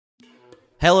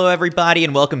Hello, everybody,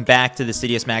 and welcome back to the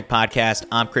Citius Mag podcast.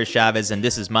 I'm Chris Chavez, and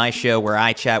this is my show where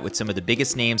I chat with some of the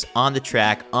biggest names on the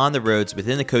track, on the roads,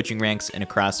 within the coaching ranks, and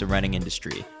across the running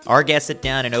industry. Our guests sit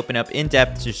down and open up in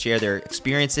depth to share their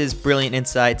experiences, brilliant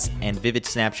insights, and vivid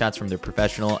snapshots from their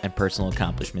professional and personal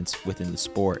accomplishments within the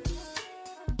sport.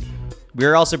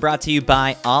 We're also brought to you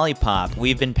by Olipop.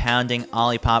 We've been pounding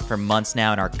Olipop for months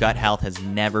now, and our gut health has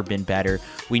never been better.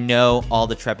 We know all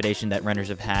the trepidation that runners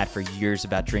have had for years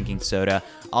about drinking soda.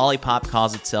 Olipop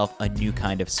calls itself a new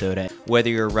kind of soda. Whether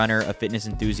you're a runner, a fitness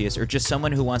enthusiast, or just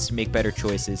someone who wants to make better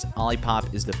choices,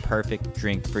 Olipop is the perfect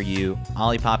drink for you.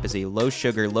 Olipop is a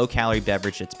low-sugar, low-calorie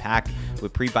beverage that's packed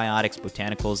with prebiotics,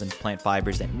 botanicals, and plant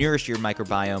fibers that nourish your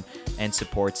microbiome and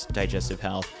supports digestive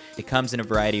health. It comes in a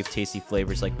variety of tasty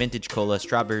flavors like vintage cola,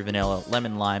 strawberry vanilla,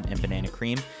 lemon lime, and banana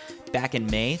cream. Back in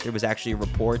May, there was actually a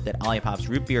report that Olipop's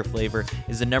root beer flavor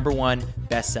is the #1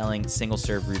 best-selling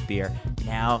single-serve root beer.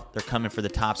 Now they're coming for the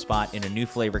top spot in a new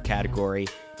flavor category,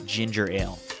 ginger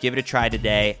ale. Give it a try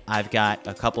today. I've got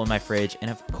a couple in my fridge, and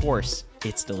of course,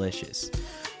 it's delicious.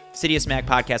 Citius Mag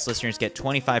podcast listeners get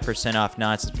 25% off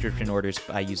non-subscription orders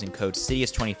by using code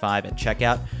CITIUS25 at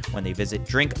checkout when they visit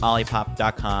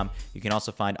drinkolipop.com. You can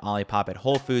also find Olipop at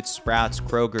Whole Foods, Sprouts,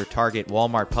 Kroger, Target,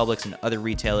 Walmart, Publix, and other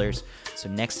retailers. So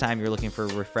next time you're looking for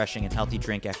a refreshing and healthy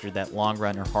drink after that long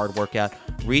run or hard workout,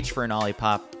 reach for an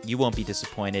Olipop. You won't be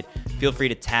disappointed. Feel free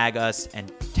to tag us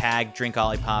and tag Drink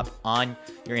Olipop on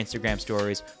your Instagram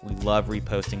stories. We love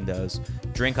reposting those.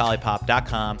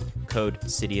 drinkolipop.com, code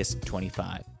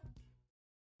CITIUS25.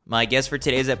 My guest for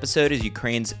today's episode is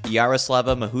Ukraine's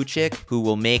Yaroslava Mahuchikh, who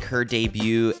will make her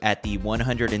debut at the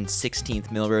 116th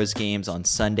Millrose Games on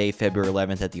Sunday, February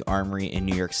 11th at the Armory in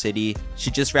New York City. She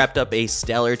just wrapped up a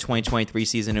stellar 2023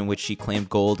 season in which she claimed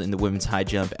gold in the women's high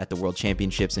jump at the World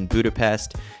Championships in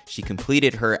Budapest. She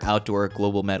completed her outdoor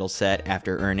global medal set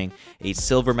after earning a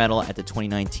silver medal at the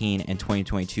 2019 and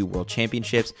 2022 World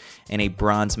Championships and a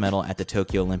bronze medal at the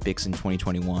Tokyo Olympics in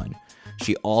 2021.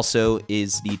 She also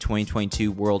is the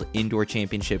 2022 World Indoor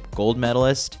Championship gold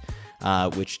medalist,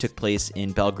 which took place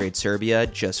in Belgrade, Serbia,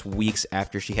 just weeks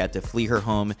after she had to flee her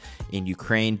home in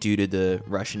Ukraine due to the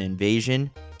Russian invasion.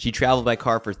 She traveled by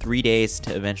car for 3 days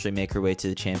to eventually make her way to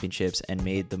the championships and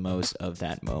made the most of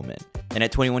that moment. And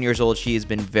at 21 years old, she has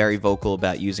been very vocal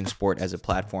about using sport as a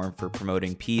platform for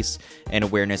promoting peace and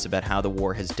awareness about how the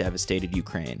war has devastated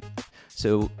Ukraine.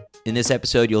 So in this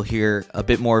episode, you'll hear a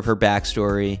bit more of her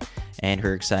backstory and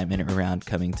her excitement around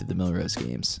coming to the Millrose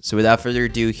Games. So without further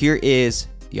ado, here is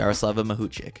Yaroslava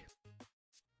Mahuchikh.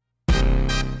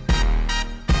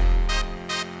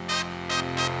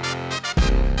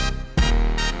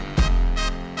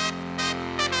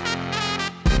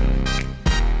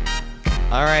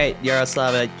 All right,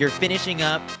 Yaroslava, you're finishing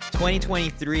up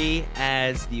 2023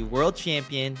 as the world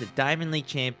champion, the Diamond League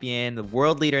champion, the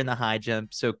world leader in the high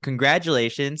jump. So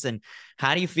congratulations. And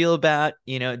how do you feel about,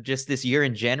 just this year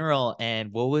in general?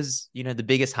 And what was, the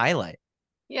biggest highlight?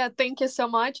 Yeah, thank you so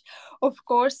much. Of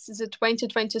course, the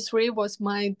 2023 was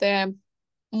the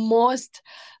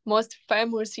most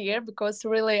famous year because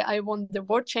really I won the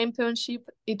world championship.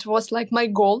 It was like my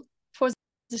goal for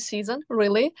the season,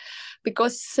 really,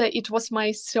 because it was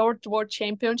my third world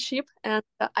championship and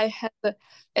I had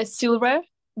a silver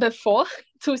before,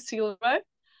 2 silver.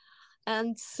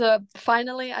 And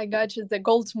finally, I got the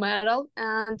gold medal.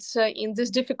 And in this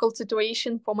difficult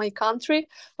situation for my country,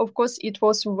 of course, it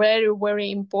was very,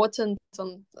 very important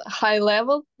on a high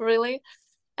level, really.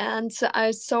 And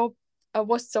I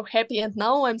was so happy. And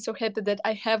now I'm so happy that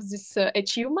I have this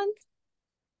achievement.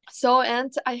 So,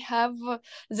 and I have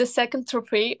the second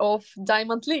trophy of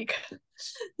Diamond League.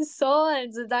 So,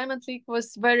 and the Diamond League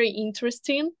was very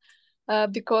interesting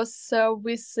because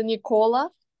with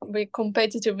Nicola, we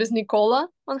competitive with Nicola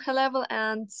on her level,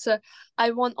 and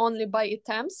I won only by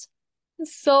attempts.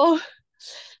 So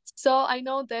I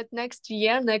know that next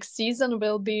season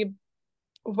will be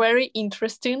very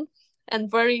interesting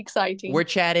and very exciting. We're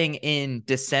chatting in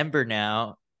December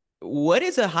now. What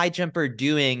is a high jumper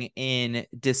doing in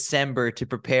December to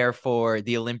prepare for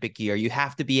the Olympic year? You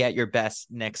have to be at your best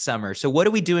next summer. So what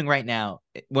are we doing right now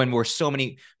when we're so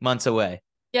many months away?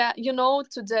 Yeah,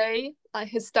 today I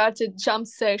had started jump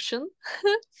session.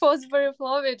 Fosbury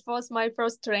floor. It was my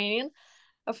first training.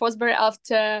 Fosbury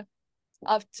after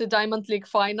Diamond League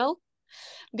final,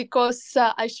 because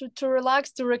I should to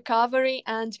relax, to recovery,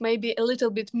 and maybe a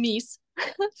little bit miss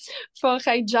for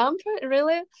high jump,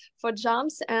 really, for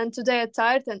jumps. And today I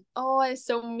tired and I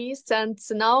so missed. And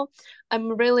now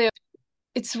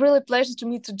it's really a pleasure to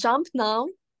me to jump now.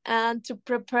 and to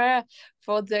prepare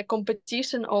for the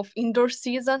competition of indoor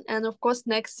season. And of course,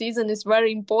 next season is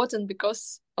very important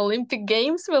because Olympic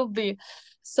Games will be.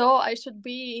 So I should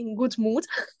be in good mood.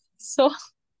 So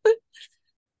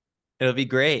It'll be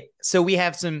great. So we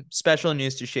have some special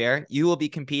news to share. You will be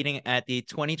competing at the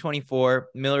 2024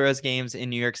 Millrose Games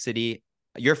in New York City,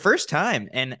 your first time.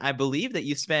 And I believe that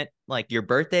you spent like your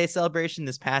birthday celebration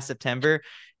this past September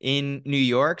in New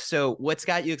York. So what's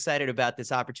got you excited about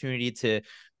this opportunity to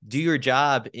do your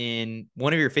job in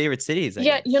one of your favorite cities, I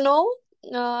yeah, guess?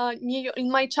 New York, in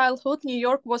my childhood, New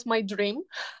York was my dream,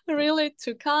 really,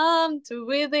 to come, to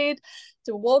visit,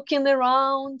 to walking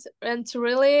around, and to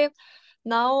really.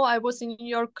 Now I was in New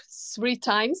York 3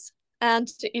 times, and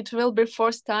it will be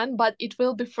first time, but it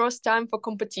will be first time for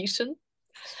competition.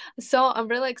 So I'm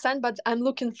really excited, but I'm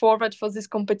looking forward for this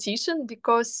competition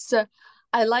because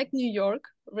I like New York,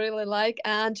 really like,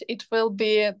 and it will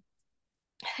be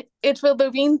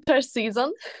winter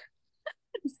season,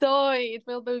 so it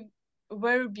will be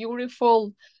very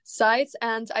beautiful sights,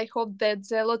 and I hope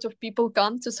that a lot of people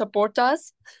come to support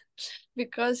us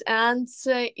because and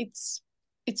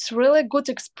it's really good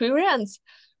experience.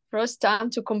 First time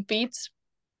to compete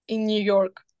in New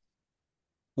York.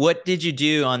 What did you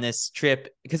do on this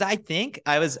trip? Because I think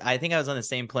I was on the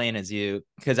same plane as you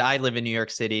because I live in New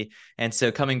York City. And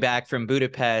so coming back from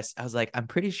Budapest, I was like, I'm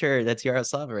pretty sure that's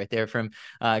Yaroslava right there from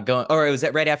going, or it was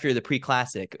right after the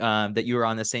pre-classic that you were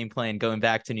on the same plane going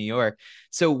back to New York.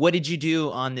 So what did you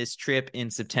do on this trip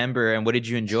in September and what did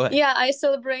you enjoy? Yeah, I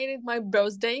celebrated my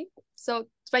birthday. So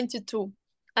 22.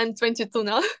 I'm 22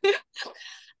 now. uh,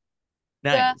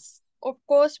 Nice. of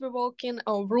course, we walk in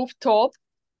a rooftop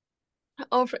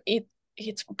of it.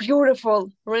 It's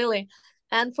beautiful, really.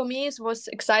 And for me, it was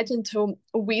exciting to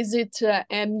visit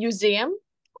a museum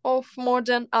of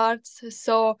modern art.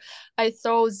 So I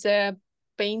saw the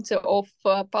painting of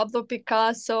Pablo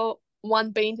Picasso,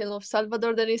 one painting of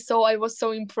Salvador Dali. So I was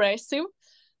so impressive,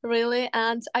 really,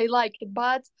 and I like it.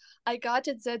 But I got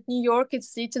it that New York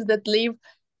is city that live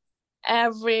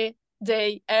every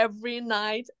day, every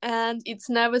night, and it's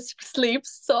never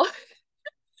sleeps. So,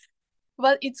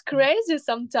 but it's crazy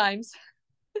sometimes.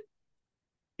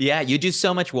 Yeah, you do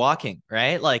so much walking,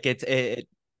 right? Like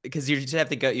because you just have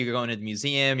to go, you're going to the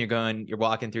museum, you're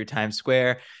walking through Times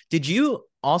Square. Did you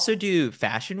also do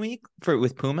Fashion Week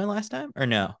with Puma last time or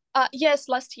no? Yes,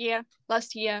 last year,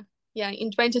 yeah, in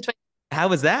 2020. How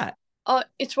was that?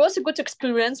 It was a good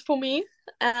experience for me.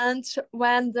 And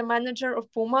when the manager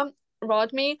of Puma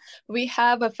wrote me, we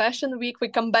have a fashion week. We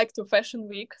come back to fashion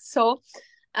week. So,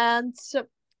 and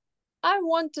I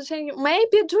want to say,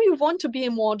 maybe do you want to be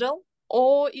a model?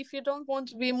 Or if you don't want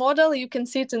to be a model, you can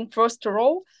sit in first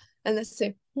row. And I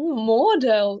say,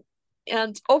 model.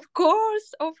 And of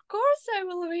course, I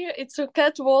will wear. It's a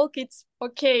catwalk. It's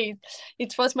okay.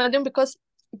 It was my dream because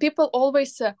people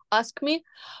always ask me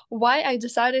why I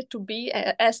decided to be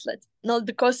an athlete. Not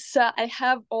because I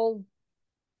have all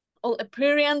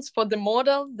appearance for the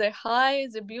model, the high,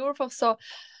 the beautiful. So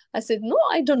I said, no,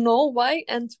 I don't know why.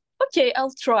 And okay,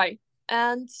 I'll try.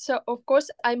 And so, of course,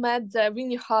 I met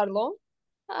Winnie Harlow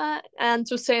and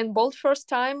Usain Bolt first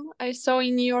time I saw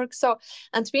in New York. So,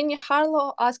 and Winnie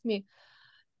Harlow asked me,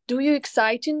 do you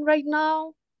exciting right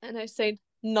now? And I said,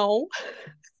 no.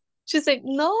 She said,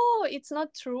 no, it's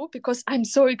not true because I'm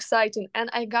so excited. And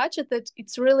I got you that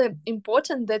it's really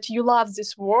important that you love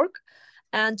this work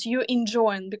and you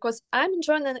enjoying because I'm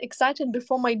enjoying and excited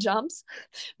before my jumps,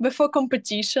 before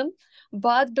competition,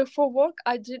 but before work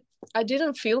I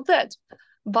didn't feel that,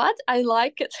 but I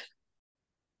like it.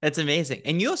 That's amazing.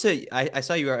 And you also, I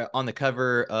saw you were on the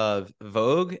cover of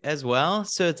Vogue as well.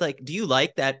 So it's like, do you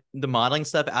like the modeling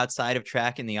stuff outside of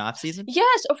track in the off season?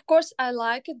 Yes, of course I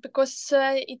like it because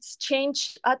it's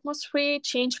changed atmosphere,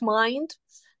 change mind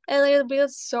a little bit.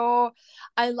 So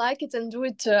I like it and do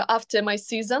it after my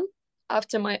season,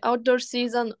 after my outdoor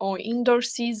season or indoor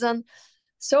season.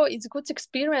 So it's a good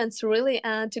experience really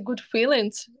and a good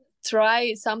feeling to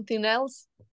try something else.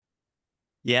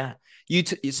 Yeah.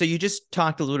 So you just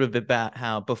talked a little bit about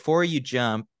how before you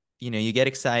jump, you get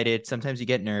excited. Sometimes you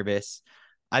get nervous.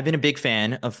 I've been a big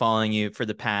fan of following you for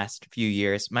the past few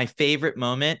years. My favorite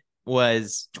moment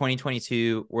was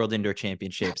 2022 World Indoor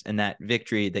Championships and that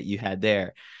victory that you had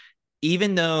there.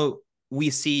 Even though we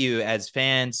see you as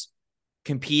fans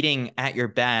competing at your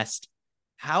best,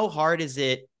 how hard is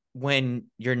it when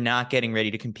you're not getting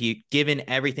ready to compete, given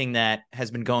everything that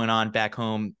has been going on back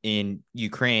home in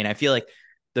Ukraine? I feel like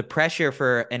the pressure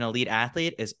for an elite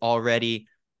athlete is already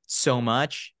so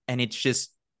much, and it's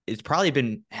probably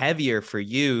been heavier for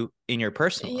you in your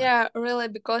personal life. Yeah, really,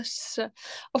 because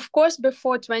of course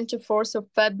before 24th of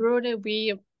February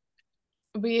we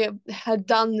we had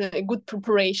done a good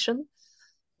preparation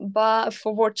but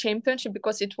for World Championship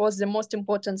because it was the most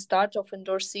important start of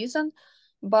indoor season.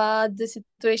 But the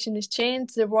situation is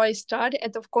changed. The war started,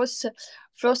 and of course,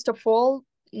 first of all,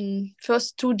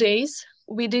 first 2 days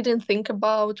we didn't think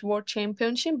about World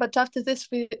Championship. But after this,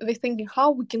 we thinking how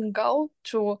we can go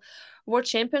to World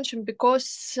Championship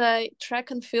because track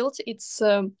and field it's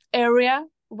area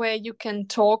where you can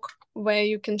talk, where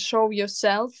you can show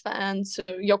yourself and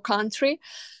your country.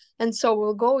 And so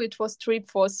we'll go. It was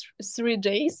trip for 3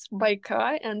 days by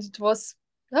car, and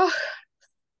oh,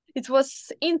 it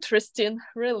was interesting,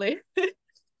 really.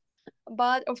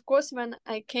 But of course, when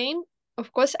I came,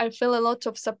 of course, I feel a lot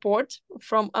of support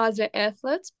from other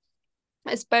athletes,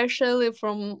 especially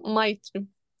from my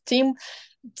team,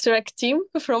 track team,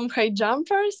 from high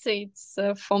jumpers. It's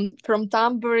from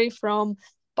Tambury, from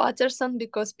Patterson,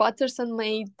 because Patterson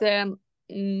made the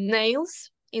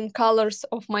nails in colors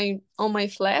of my on my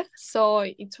flag, so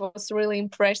it was really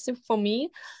impressive for me.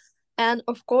 And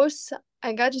of course,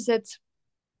 I got that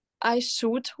I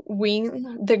should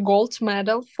win the gold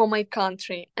medal for my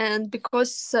country, and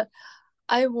because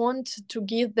I want to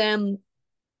give them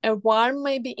a warm,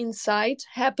 maybe inside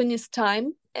happiness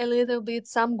time, a little bit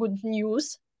some good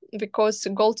news, because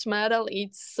gold medal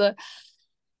it's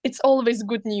always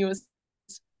good news,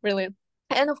 really.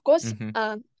 And of course,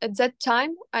 at that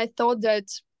time, I thought that,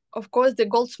 of course, the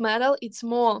gold medal, it's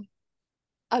more,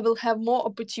 I will have more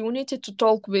opportunity to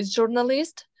talk with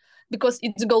journalists because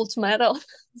it's gold medal.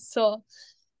 So,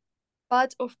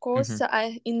 but of course,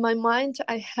 in my mind,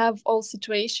 I have all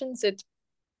situations that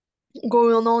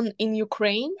going on in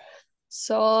Ukraine.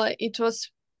 So it was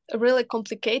really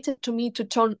complicated to me to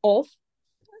turn off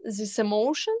this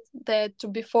emotion, that to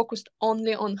be focused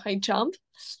only on high jump.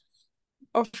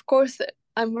 Of course,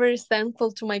 I'm very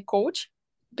thankful to my coach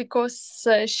because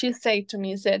she said to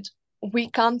me that we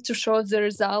come to show the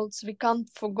results, we come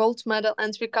for gold medal,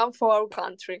 and we come for our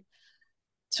country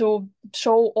to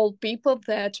show all people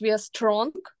that we are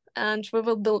strong and we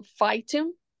will be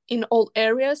fighting in all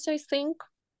areas, I think.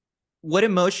 What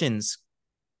emotions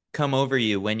come over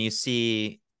you when you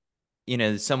see,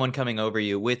 someone coming over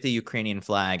you with the Ukrainian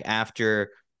flag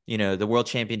after, the World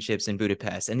Championships in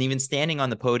Budapest, and even standing on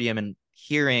the podium and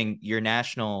hearing your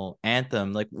national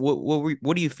anthem? Like,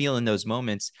 what do you feel in those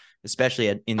moments, especially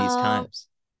in these times?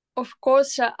 Of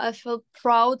course, I feel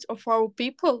proud of our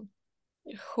people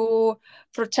who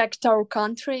protect our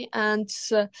country, and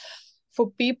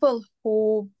for people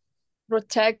who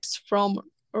protect from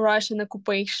Russian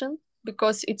occupation,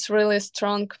 because it's really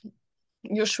strong.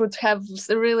 You should have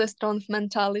a really strong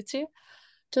mentality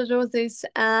to do this.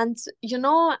 And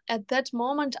at that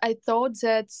moment, I thought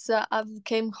that I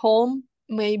came home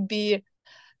maybe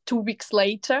 2 weeks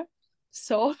later,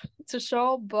 so to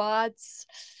show, but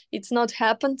it's not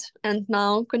happened, and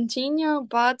now continue.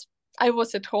 But I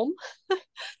was at home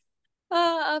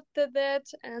after that,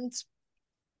 and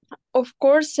of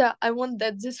course, I want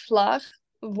that this flag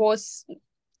was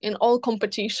in all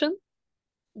competition.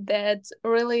 That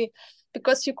really,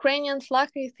 because Ukrainian flag,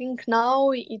 I think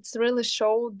now it's really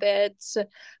show that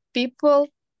people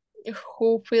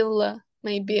who feel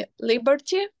maybe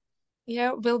liberty,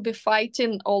 will be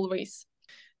fighting always.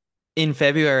 In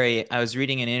February, I was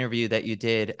reading an interview that you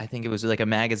did. I think it was like a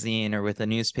magazine or with a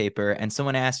newspaper, and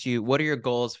someone asked you, what are your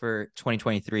goals for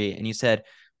 2023? And you said,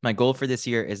 my goal for this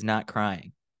year is not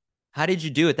crying. How did you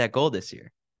do with that goal this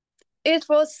year? It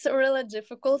was really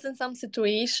difficult in some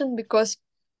situation because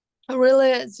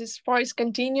really this fight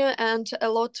continue, and a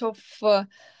lot of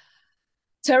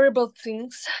terrible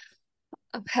things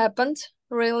have happened,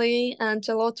 really, and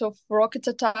a lot of rocket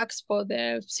attacks for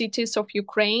the cities of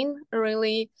Ukraine,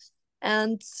 really.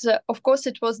 And of course,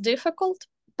 it was difficult.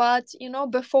 But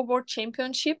before World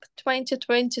Championship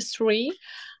 2023,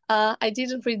 I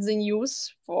didn't read the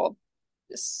news for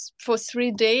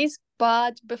 3 days.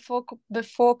 But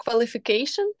before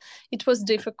qualification, it was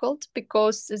difficult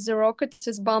because the rocket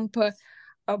is bump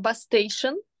a bus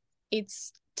station.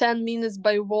 It's 10 minutes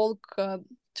by walk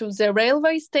to the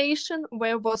railway station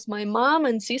where was my mom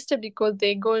and sister, because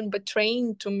they going by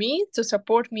train to me to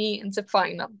support me in the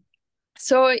final.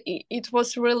 So it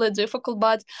was really difficult,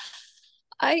 but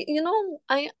I you know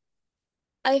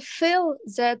I feel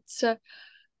that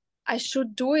I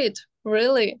should do it,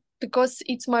 really, because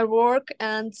it's my work,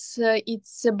 and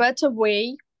it's a better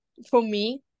way for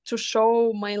me to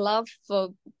show my love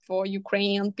for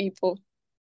Ukrainian people.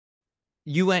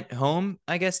 You went home,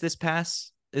 I guess, this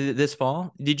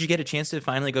fall. Did you get a chance to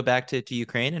finally go back to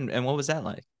Ukraine? And what was that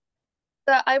like?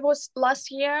 I was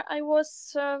last year, I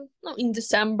was no, in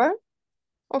December,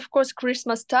 of course,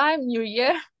 Christmas time, New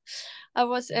Year.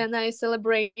 And I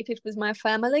celebrated with my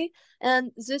family.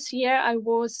 And this year I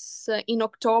was in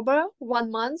October,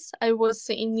 1 month. I was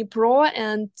in Dnipro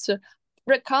and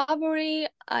recovery.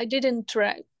 I didn't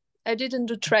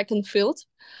do track and field.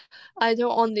 I do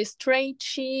only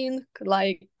stretching,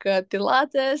 like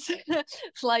Pilates,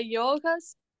 fly yoga.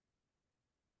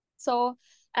 So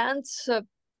and uh,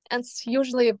 and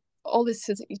usually always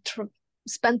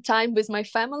spend time with my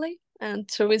family and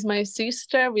with my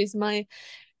sister, with my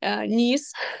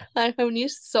niece. I have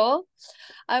niece, so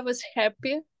I was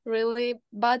happy really.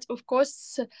 But of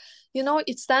course,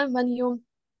 it's time when you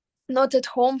not at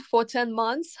home for 10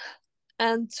 months,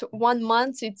 and 1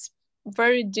 month it's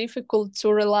very difficult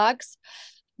to relax,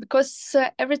 because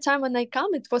every time when I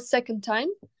come, it was second time,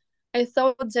 I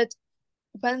thought that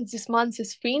when this month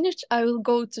is finished, I will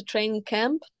go to training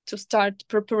camp to start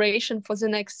preparation for the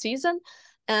next season.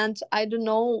 And I don't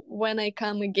know when I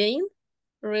come again,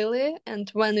 really, and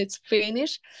when it's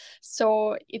finished.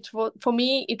 So it was, for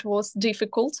me, it was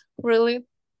difficult, really.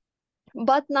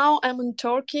 But now I'm in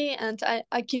Turkey and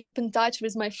I keep in touch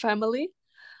with my family,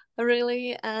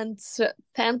 really, and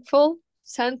thankful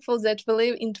that we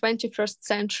live in 21st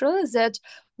century, that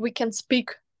we can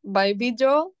speak by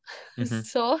video. Mm-hmm.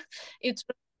 So it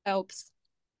really helps.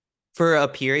 For a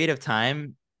period of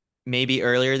time, maybe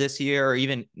earlier this year or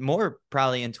even more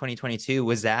probably in 2022,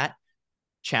 was that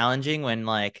challenging when,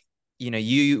 like,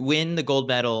 you win the gold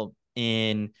medal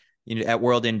in, at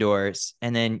World Indoors,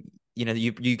 and then,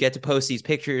 you get to post these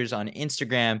pictures on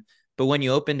Instagram, but when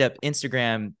you opened up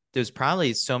Instagram, there's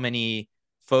probably so many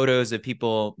photos of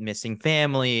people missing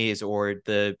families or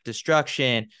the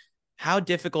destruction. How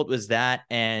difficult was that?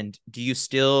 And do you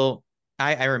still,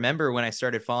 I remember when I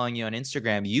started following you on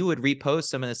Instagram, you would repost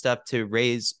some of the stuff to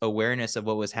raise awareness of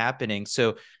what was happening.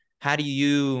 So how do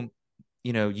you,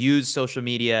 use social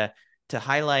media to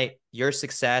highlight your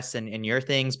success and your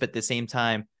things, but at the same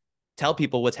time, tell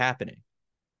people what's happening?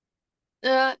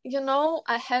 I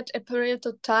had a period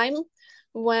of time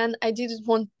when I didn't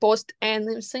want to post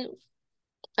anything.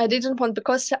 I didn't want,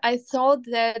 because I thought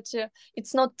that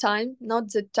it's not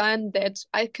the time that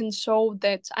I can show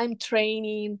that I'm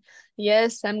training.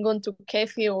 Yes, I'm going to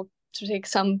cafe or to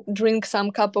drink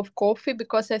some cup of coffee,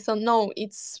 because I thought, no,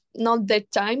 it's not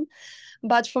that time.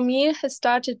 But for me, I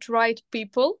started to write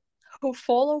people who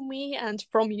follow me, and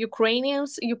from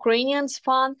Ukrainians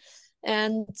fan,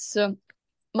 and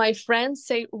my friends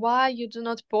say, why you do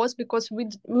not post, because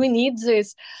we need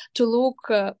this to look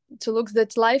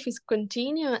that life is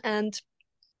continue. And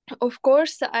of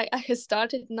course I have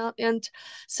started now, and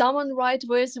someone write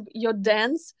with your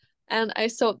dance, and I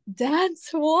thought, dance,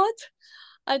 what?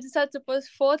 I decided to post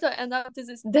photo, and after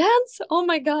this, dance, oh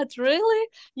my god, really,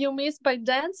 you miss by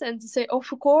dance? And they say, of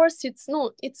course, it's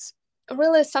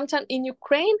really, sometimes in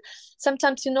Ukraine,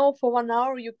 sometimes, for 1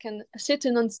 hour you can sit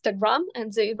in Instagram,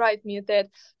 and they write me that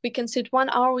we can sit 1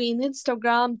 hour in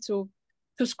Instagram to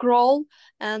scroll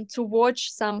and to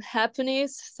watch some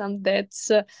happenings, some that's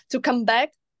to come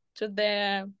back to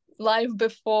their life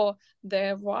before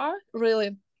the war,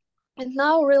 really. And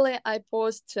now really I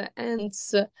post and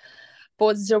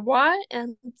post the war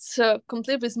and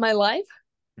complete with my life,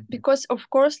 Mm-hmm. because of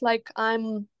course, like,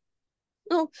 I'm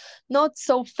not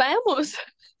so famous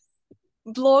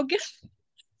blogger,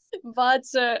 but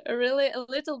really a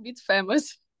little bit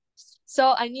famous.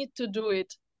 So I need to do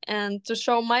it, and to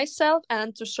show myself,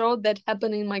 and to show that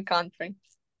happen in my country.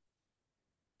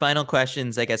 Final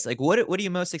questions, I guess. Like, what are you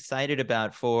most excited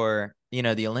about for,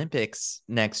 the Olympics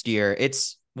next year?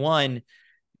 It's one,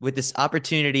 with this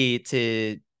opportunity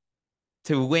to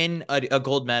win a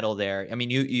gold medal there. I mean,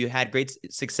 you had great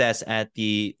success at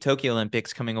the Tokyo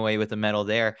Olympics, coming away with a medal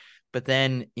there. But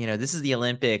then, this is the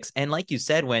Olympics. And like you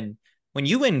said, when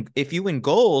you win, if you win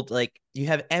gold, like, you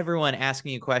have everyone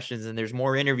asking you questions, and there's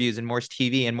more interviews and more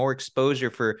TV and more exposure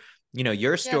for,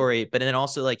 your Yeah, story, but then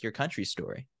also like your country's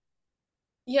story.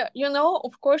 yeah,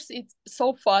 of course, it's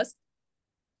so fast,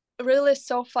 really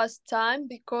so fast time,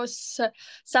 because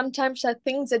sometimes I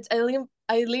think that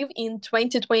I live in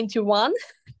 2021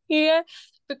 here,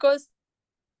 because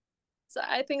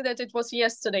I think that it was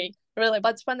yesterday, really.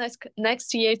 But when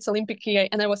next year it's Olympic year,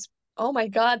 and I was, oh my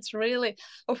god, really?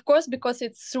 Of course, because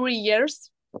it's 3 years.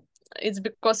 It's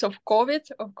because of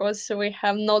COVID. Of course, we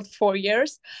have not 4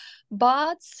 years,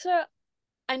 but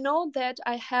I know that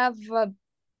I have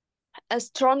a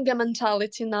stronger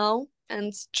mentality now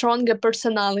and stronger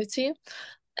personality,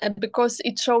 because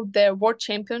it showed the World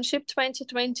Championship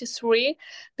 2023,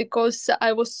 because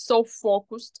I was so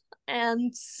focused,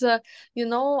 and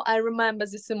I remember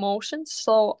this emotion,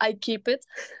 so I keep it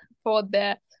for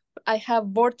the I have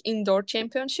World Indoor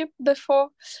Championship before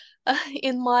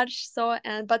in March. So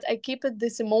but I keep it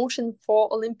this emotion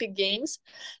for Olympic Games,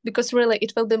 because really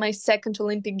it will be my second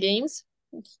Olympic Games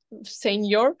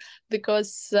senior,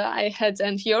 because I had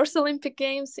an year's Olympic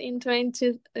Games in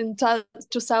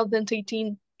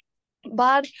 2018.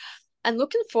 But I'm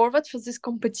looking forward for this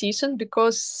competition,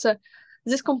 because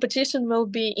this competition will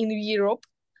be in Europe,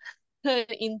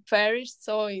 in Paris.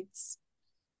 So it's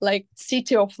like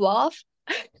city of love.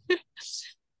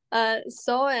 I'm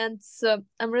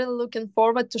really looking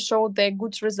forward to show their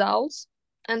good results.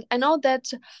 And I know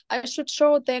that I should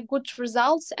show their good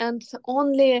results and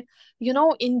only,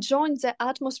 enjoy the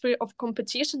atmosphere of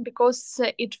competition, because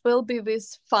it will be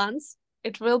with fans,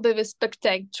 it will be with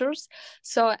spectators.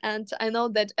 So, and I know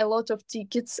that a lot of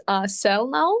tickets are sell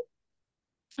now.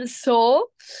 So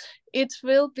it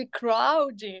will be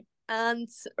crowded, and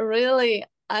really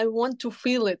I want to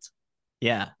feel it,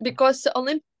 Yeah. because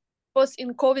Olympics was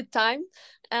in COVID time,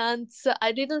 and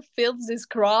I didn't feel this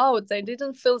crowd. I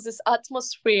didn't feel this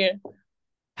atmosphere.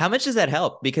 How much does that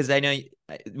help? Because I know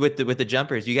with the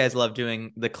jumpers, you guys love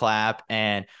doing the clap,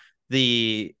 and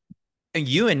you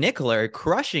and Nicola are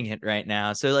crushing it right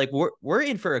now. So like we're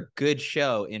in for a good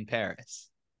show in Paris.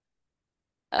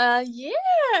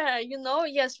 Yeah,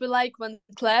 yes, we like when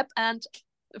clap, and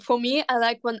for me, I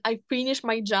like when I finish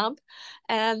my jump,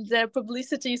 and the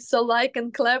publicity is so like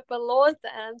and clap a lot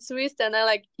and twist, and I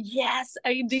like, yes,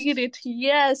 I did it,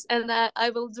 yes, and I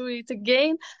will do it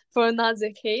again for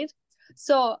another hit.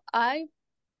 So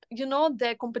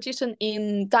the competition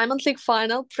in Diamond League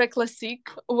final pre-classic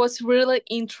was really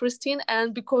interesting,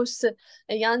 and because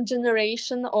a young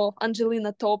generation of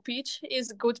Angelina Topic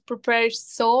is good prepared,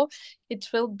 so it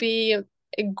will be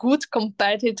a good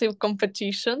competitive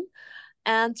competition.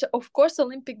 And of course,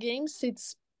 Olympic Games,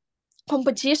 it's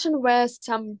competition where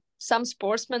some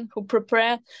sportsmen who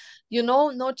prepare,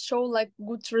 not show like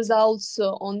good results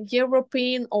on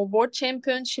European or World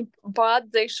Championship,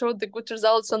 but they show the good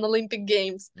results on Olympic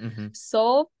Games. Mm-hmm.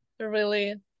 So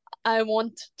really, I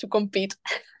want to compete.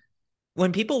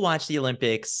 When people watch the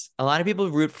Olympics, a lot of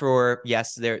people root for,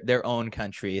 yes, their own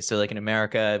country. So like in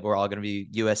America, we're all going to be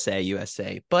USA,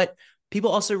 USA. But people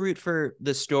also root for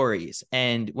the stories.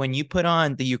 And when you put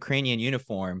on the Ukrainian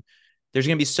uniform, there's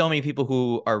going to be so many people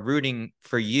who are rooting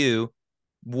for you.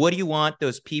 What do you want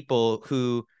those people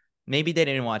who maybe they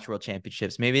didn't watch World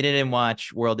Championships, maybe they didn't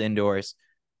watch World Indoors?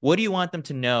 What do you want them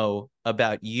to know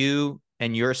about you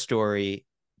and your story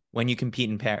when you compete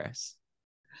in Paris?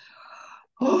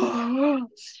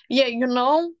 Yeah,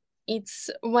 it's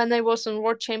when I was on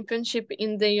World Championship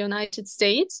in the United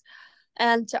States,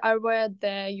 and I wear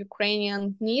the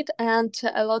Ukrainian knit, and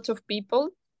a lot of people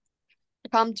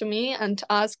come to me and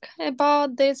ask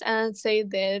about this and say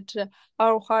that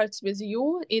our hearts with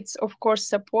you. It's of course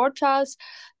support us.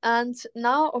 And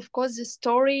now of course the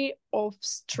story of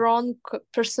strong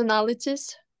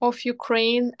personalities of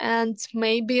Ukraine, and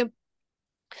maybe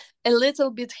a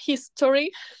little bit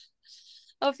history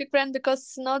of Ukraine,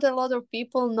 because not a lot of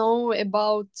people know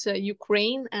about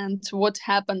Ukraine and what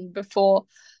happened before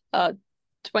uh,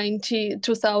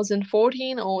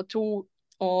 2014 or to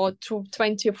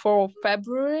 24 of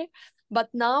February. But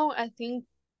now I think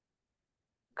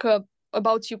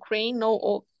about Ukraine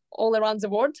know all around the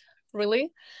world,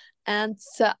 really. And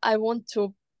I want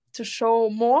to show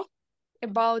more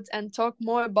about and talk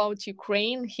more about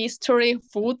Ukraine, history,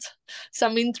 food,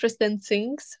 some interesting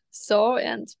things. So,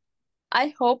 and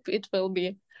I hope it will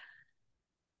be.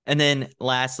 And then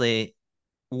lastly,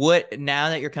 what now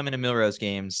that you're coming to Millrose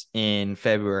Games in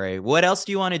February, what else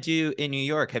do you want to do in New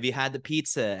York? Have you had the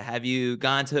pizza? Have you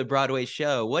gone to a Broadway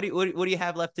show? What do you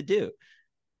have left to do?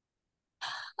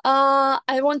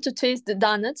 I want to taste the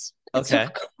donuts. It's Okay.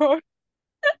 of course.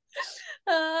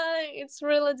 It's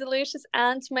really delicious,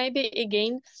 and maybe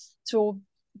again to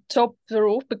top the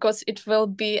roof, because it will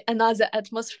be another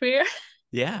atmosphere.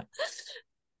 Yeah.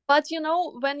 But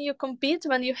when you compete,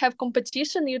 when you have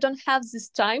competition, you don't have this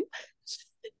time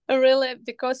really,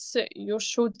 because you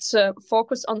should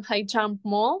focus on high jump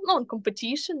more, no, on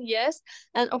competition, yes.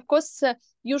 And of course,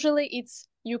 usually it's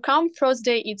you come first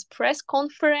day, it's press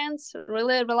conference,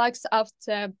 really relax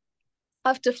after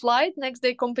flight, next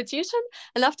day competition,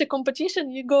 and after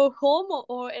competition you go home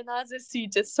or another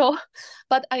city. So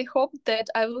but I hope that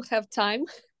I will have time.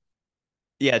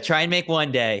 Yeah, try and make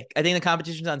one day. I think the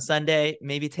competition's on Sunday.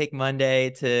 Maybe take Monday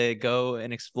to go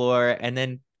and explore, and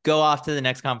then go off to the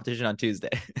next competition on Tuesday.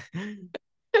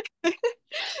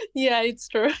 Yeah, it's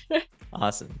true.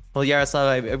 Awesome. Well,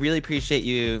 Yaroslava, I really appreciate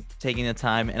you taking the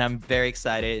time, and I'm very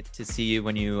excited to see you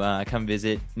when you come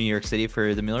visit New York City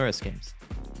for the Millrose Games.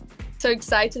 so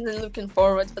excited and looking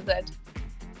forward for that.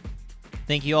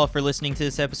 Thank you all for listening to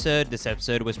this episode. This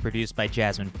episode was produced by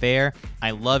Jasmine Fair.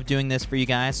 I love doing this for you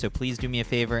guys, so please do me a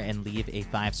favor and leave a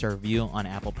 5-star review on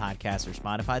Apple Podcasts or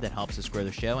Spotify. That helps us grow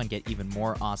the show and get even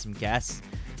more awesome guests.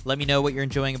 Let me know what you're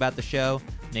enjoying about the show.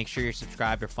 Make sure you're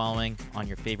subscribed or following on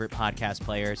your favorite podcast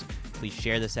players. Please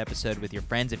share this episode with your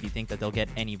friends if you think that they'll get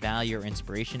any value or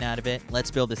inspiration out of it.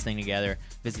 Let's build this thing together.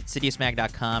 Visit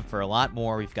CitiusMag.com for a lot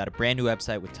more. We've got a brand new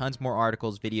website with tons more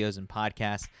articles, videos, and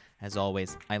podcasts. As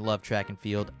always, I love track and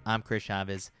field. I'm Chris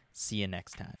Chavez. See you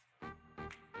next time.